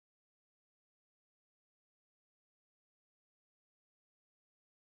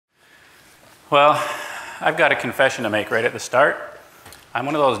Well, I've got a confession to make right at the start. I'm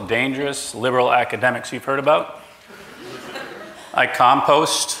one of those dangerous liberal academics you've heard about. I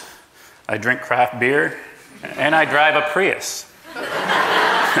compost, I drink craft beer, and I drive a Prius.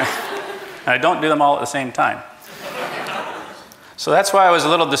 I don't do them all at the same time. So that's why I was a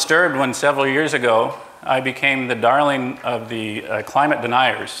little disturbed when several years ago I became the darling of the climate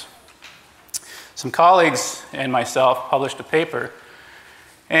deniers. Some colleagues and myself published a paper,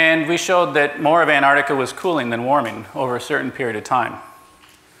 and we showed that more of Antarctica was cooling than warming over a certain period of time.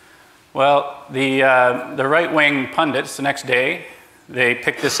 Well, the right-wing pundits the next day, they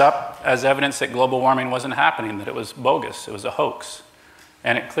picked this up as evidence that global warming wasn't happening, that it was bogus, it was a hoax.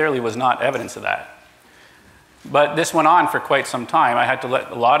 And it clearly was not evidence of that. But this went on for quite some time. I had to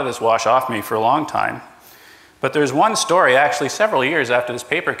let a lot of this wash off me for a long time. But there's one story, actually several years after this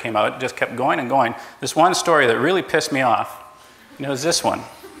paper came out, it just kept going and going. This one story that really pissed me off, and it was this one.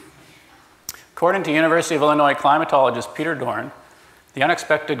 According to University of Illinois climatologist Peter Doran, the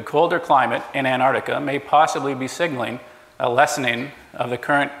unexpected colder climate in Antarctica may possibly be signaling a lessening of the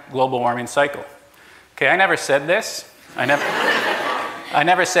current global warming cycle. Okay, I never said this. I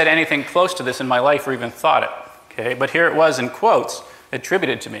never said anything close to this in my life or even thought it, okay? But here it was in quotes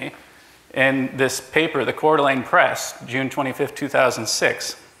attributed to me in this paper, the Coeur d'Alene Press, June 25th,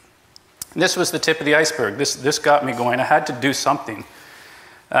 2006. And this was the tip of the iceberg. This got me going. I had to do something.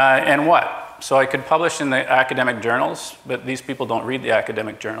 And what? So I could publish in the academic journals, but these people don't read the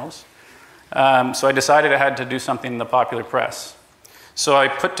academic journals. So I decided I had to do something in the popular press. So I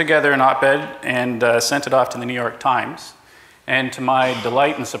put together an op-ed and sent it off to the New York Times. And to my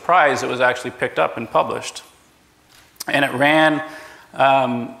delight and surprise, it was actually picked up and published. And it ran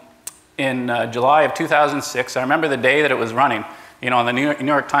in July of 2006. I remember the day that it was running. You know, on the New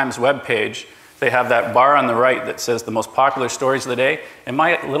York Times webpage, they have that bar on the right that says the most popular stories of the day. And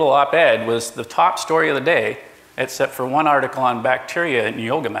my little op-ed was the top story of the day, except for one article on bacteria in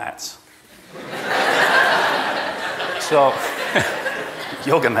yoga mats. So,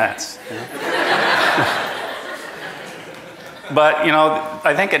 yoga mats. You know? But, you know,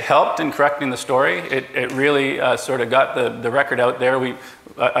 I think it helped in correcting the story. It really sort of got the record out there.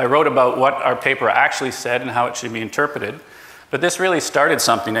 I wrote about what our paper actually said and how it should be interpreted. But this really started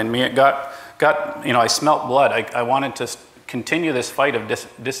something in me. It got you know, I smelt blood. I wanted to continue this fight of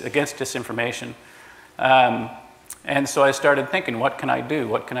against disinformation. And so I started thinking, what can I do?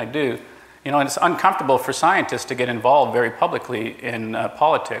 What can I do? You know, and it's uncomfortable for scientists to get involved very publicly in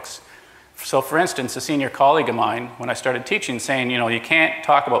politics. So for instance, a senior colleague of mine, when I started teaching, saying, you know, you can't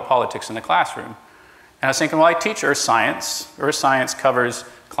talk about politics in the classroom. And I was thinking, well, I teach earth science. Earth science covers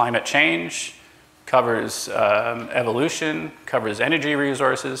climate change, covers evolution, covers energy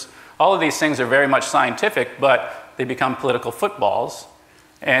resources. All of these things are very much scientific, but they become political footballs.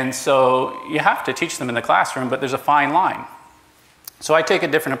 And so you have to teach them in the classroom, but there's a fine line. So I take a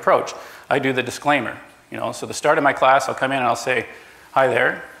different approach. I do the disclaimer. You know, so the start of my class, I'll come in and I'll say, hi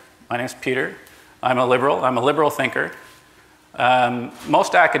there. My name's Peter. I'm a liberal thinker.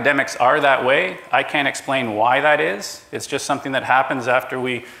 Most academics are that way. I can't explain why that is. It's just something that happens after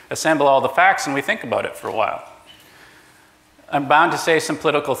we assemble all the facts and we think about it for a while. I'm bound to say some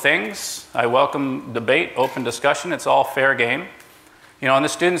political things. I welcome debate, open discussion. It's all fair game. You know, and the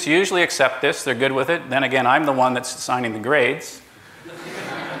students usually accept this. They're good with it. Then again, I'm the one that's assigning the grades.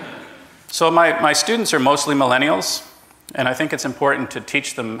 So my students are mostly millennials. And I think it's important to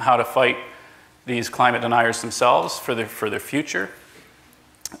teach them how to fight these climate deniers themselves for their future.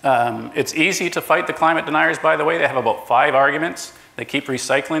 It's easy to fight the climate deniers, by the way. They have about 5 arguments. They keep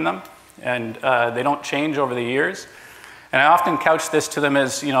recycling them, and they don't change over the years. And I often couch this to them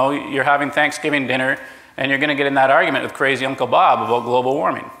as, you know, you're having Thanksgiving dinner, and you're going to get in that argument with crazy Uncle Bob about global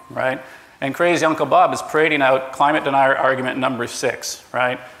warming, right? And crazy Uncle Bob is parading out climate denier argument number 6,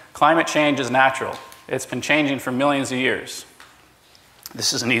 right? Climate change is natural. It's been changing for millions of years.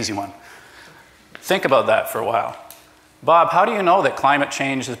 This is an easy one. Think about that for a while. Bob, how do you know that climate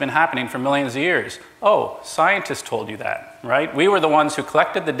change has been happening for millions of years? Oh, scientists told you that, right? We were the ones who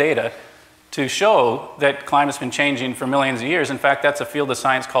collected the data to show that climate's been changing for millions of years. In fact, that's a field of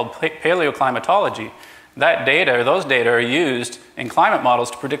science called paleoclimatology. That data, or those data, are used in climate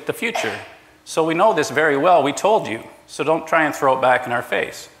models to predict the future. So we know this very well. We told you. So don't try and throw it back in our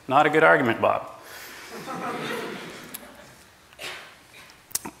face. Not a good argument, Bob.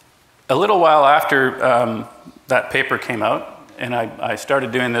 A little while after that paper came out, and I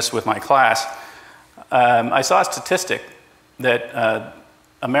started doing this with my class, I saw a statistic that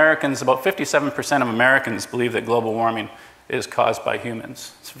Americans, about 57% of Americans believe that global warming is caused by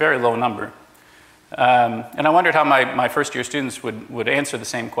humans. It's a very low number. And I wondered how my first-year students would answer the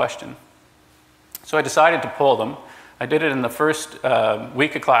same question. So I decided to poll them. I did it in the first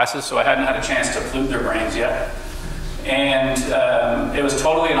week of classes, so I hadn't had a chance to flute their brains yet. And it was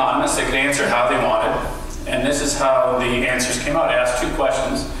totally anonymous. They could answer how they wanted. And this is how the answers came out. I asked 2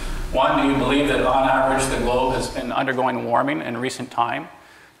 questions. One, do you believe that on average the globe has been undergoing warming in recent time?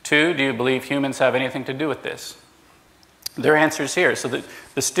 2, do you believe humans have anything to do with this? Their answers here. So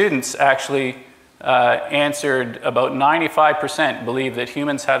the students actually answered about 95% believe that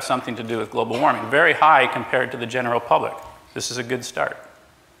humans have something to do with global warming. Very high compared to the general public. This is a good start.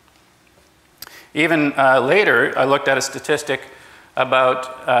 Even later, I looked at a statistic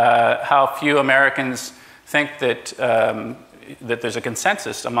about how few Americans think that, that there's a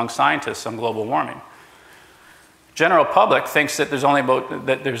consensus among scientists on global warming. General public thinks that there's only about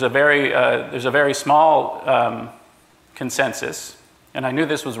there's a very small consensus, and I knew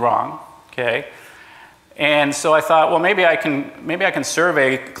this was wrong. Okay, and so I thought, well, maybe I can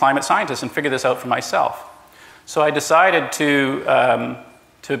survey climate scientists and figure this out for myself. So I decided to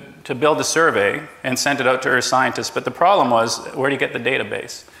build a survey and sent it out to Earth scientists. But the problem was, where do you get the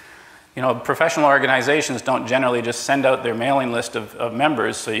database? You know, professional organizations don't generally just send out their mailing list of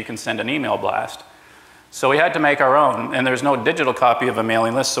members so you can send an email blast. So we had to make our own, and there's no digital copy of a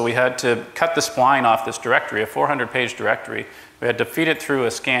mailing list, so we had to cut the spline off this directory, a 400-page directory. We had to feed it through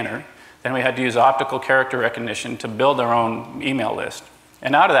a scanner. Then we had to use optical character recognition to build our own email list.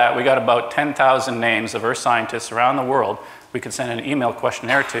 And out of that, we got about 10,000 names of Earth scientists around the world we could send an email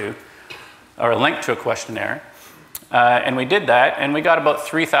questionnaire to, or a link to a questionnaire. And we did that, and we got about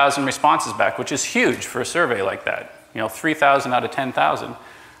 3,000 responses back, which is huge for a survey like that. You know, 3,000 out of 10,000.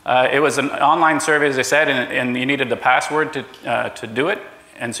 It was an online survey, as I said, and you needed the password to do it,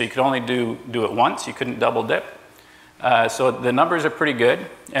 and so you could only do it once. You couldn't double dip. So the numbers are pretty good.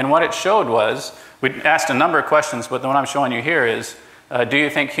 And what it showed was, we asked a number of questions, but the one I'm showing you here is, do you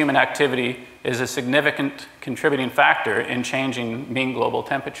think human activity is a significant contributing factor in changing mean global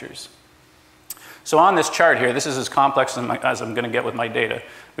temperatures? So on this chart here, this is as complex as I'm going to get with my data.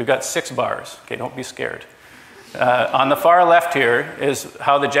 We've got 6 bars. Okay, don't be scared. On the far left here is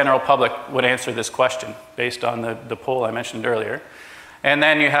how the general public would answer this question based on the poll I mentioned earlier. And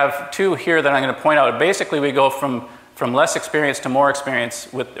then you have 2 here that I'm going to point out. Basically, we go from less experience to more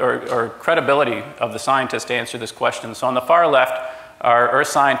experience with, or credibility of the scientists to answer this question. So on the far left are Earth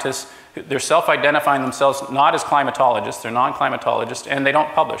scientists. They're self-identifying themselves not as climatologists, they're non-climatologists, and they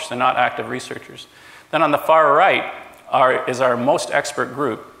don't publish, they're not active researchers. Then on the far right is our most expert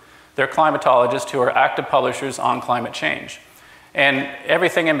group. They're climatologists who are active publishers on climate change. And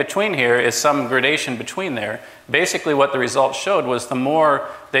everything in between here is some gradation between there. Basically what the results showed was the more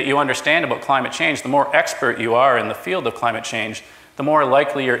that you understand about climate change, the more expert you are in the field of climate change, the more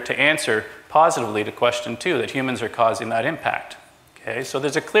likely you're to answer positively to question 2, that humans are causing that impact. Okay, so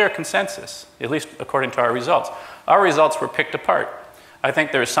there's a clear consensus, at least according to our results. Our results were picked apart. I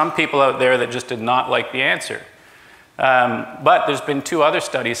think there are some people out there that just did not like the answer. But there's been 2 other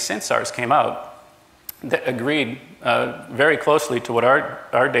studies since ours came out that agreed very closely to what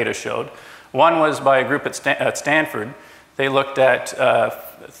our data showed. One was by a group at Stanford. They looked at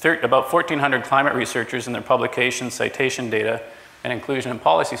about 1,400 climate researchers and their publications, citation data, and inclusion and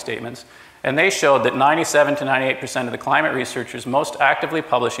policy statements. And they showed that 97 to 98% of the climate researchers most actively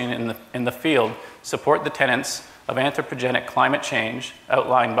publishing in the field support the tenets of anthropogenic climate change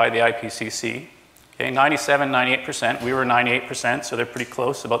outlined by the IPCC. Okay, 97, 98%. We were 98%, so they're pretty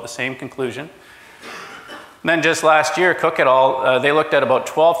close, about the same conclusion. And then just last year, Cook et al., they looked at about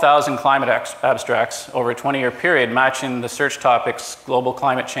 12,000 climate abstracts over a 20-year period, matching the search topics global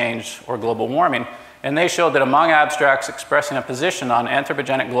climate change or global warming. And they showed that among abstracts expressing a position on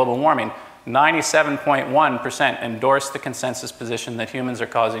anthropogenic global warming, 97.1% endorsed the consensus position that humans are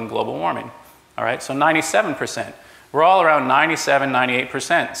causing global warming. All right, so 97%. We're all around 97,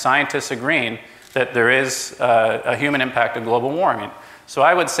 98% scientists agreeing that there is a human impact of global warming. So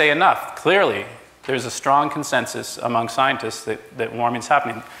I would say enough. Clearly, there's a strong consensus among scientists that warming's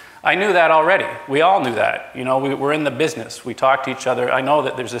happening. I knew that already. We all knew that. You know, we're in the business. We talk to each other. I know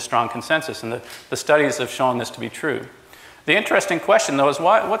that there's a strong consensus, and the studies have shown this to be true. The interesting question, though, is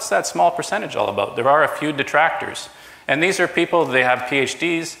what's that small percentage all about? There are a few detractors. And these are people, they have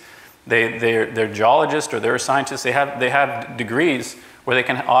PhDs, they're geologists or they're scientists, they have degrees where they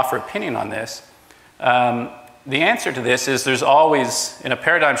can offer opinion on this. The answer to this is there's always, in a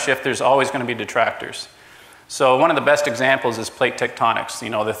paradigm shift, there's always going to be detractors. So one of the best examples is plate tectonics. You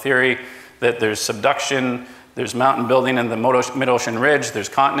know, the theory that there's subduction, there's mountain building in the mid-ocean ridge, there's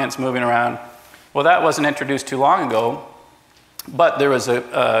continents moving around. Well, that wasn't introduced too long ago, but there was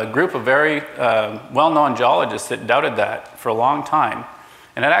a group of very well-known geologists that doubted that for a long time.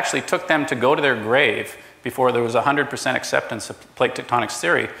 And it actually took them to go to their grave before there was 100% acceptance of plate tectonics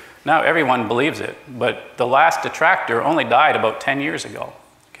theory. Now everyone believes it, but the last detractor only died about 10 years ago.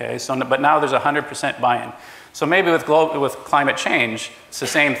 Okay, but now there's 100% buy-in. So maybe with climate change, it's the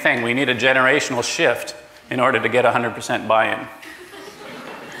same thing. We need a generational shift in order to get 100% buy-in.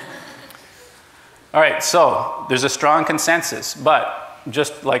 All right, so there's a strong consensus, but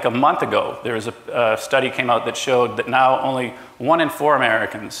just like a month ago, there was a study came out that showed that now only 1 in 4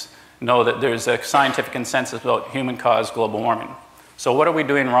 Americans know that there's a scientific consensus about human-caused global warming. So what are we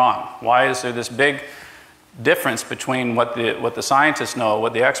doing wrong? Why is there this big difference between what the scientists know,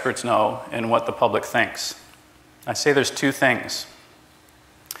 what the experts know, and what the public thinks? I say there's 2 things.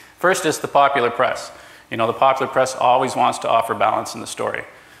 First is the popular press. You know, the popular press always wants to offer balance in the story.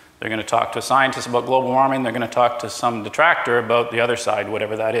 They're going to talk to a scientist about global warming. They're going to talk to some detractor about the other side,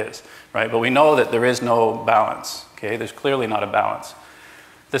 whatever that is, right? But we know that there is no balance, okay? There's clearly not a balance.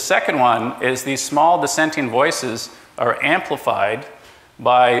 The second one is these small dissenting voices are amplified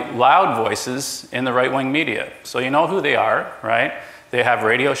by loud voices in the right-wing media. So you know who they are, right? They have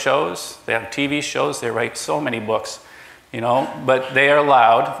radio shows, they have TV shows, they write so many books, you know, but they are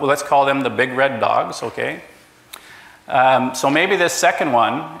loud. Well, let's call them the big red dogs, okay? So maybe this second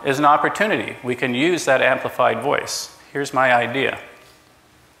one is an opportunity. We can use that amplified voice. Here's my idea.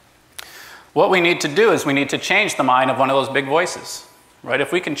 What we need to do is we need to change the mind of one of those big voices, right?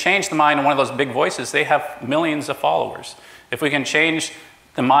 If we can change the mind of one of those big voices, they have millions of followers. If we can change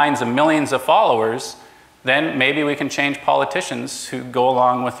the minds of millions of followers, then maybe we can change politicians who go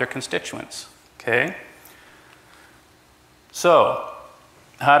along with their constituents, okay? So,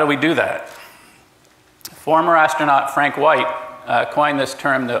 how do we do that? Former astronaut Frank White coined this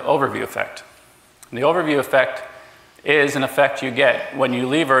term, the overview effect. And the overview effect is an effect you get when you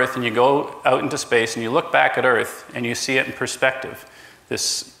leave Earth and you go out into space and you look back at Earth and you see it in perspective,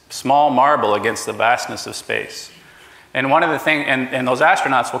 this small marble against the vastness of space. And one of the things, and those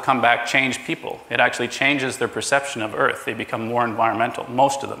astronauts will come back changed people. It actually changes their perception of Earth. They become more environmental,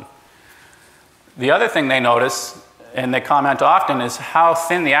 most of them. The other thing they notice, and they comment often, is how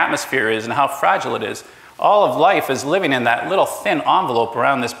thin the atmosphere is and how fragile it is. All of life is living in that little thin envelope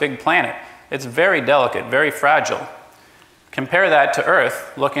around this big planet. It's very delicate, very fragile. Compare that to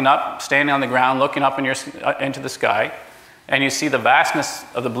Earth, looking up, standing on the ground, looking up into the sky, and you see the vastness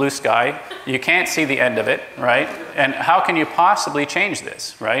of the blue sky. You can't see the end of it, right? And how can you possibly change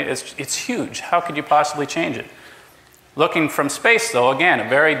this, right? It's huge. How could you possibly change it? Looking from space, though, again, a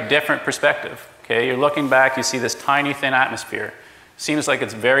very different perspective. Okay, you're looking back, you see this tiny, thin atmosphere. Seems like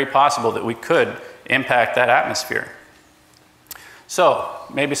it's very possible that we could impact that atmosphere. So,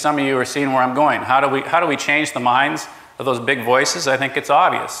 maybe some of you are seeing where I'm going. How do we change the minds of those big voices? I think it's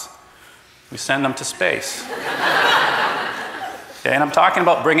obvious. We send them to space. Okay, and I'm talking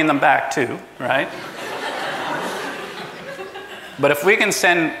about bringing them back too, right? But if we can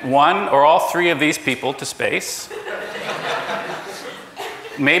send 1 or all 3 of these people to space,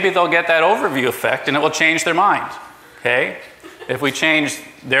 maybe they'll get that overview effect and it will change their mind, okay? If we change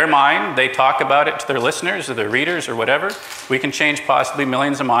their mind, they talk about it to their listeners or their readers or whatever, we can change possibly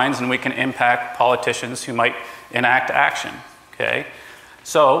millions of minds and we can impact politicians who might enact action, okay?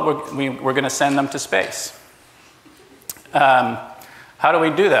 So we're going to send them to space. How do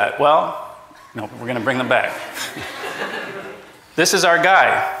we do that? Well, no, we're going to bring them back. This is our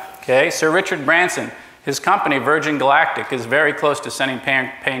guy, okay? Sir Richard Branson. His company, Virgin Galactic, is very close to sending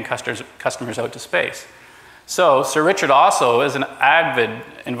paying customers out to space. So Sir Richard also is an avid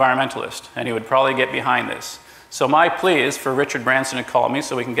environmentalist, and he would probably get behind this. So my plea is for Richard Branson to call me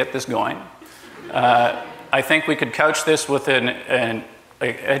so we can get this going. I think we could couch this with an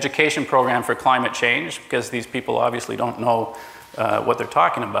education program for climate change, because these people obviously don't know what they're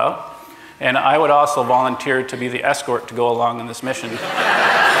talking about. And I would also volunteer to be the escort to go along on this mission.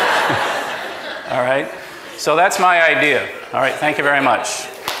 All right? So that's my idea. All right, thank you very much.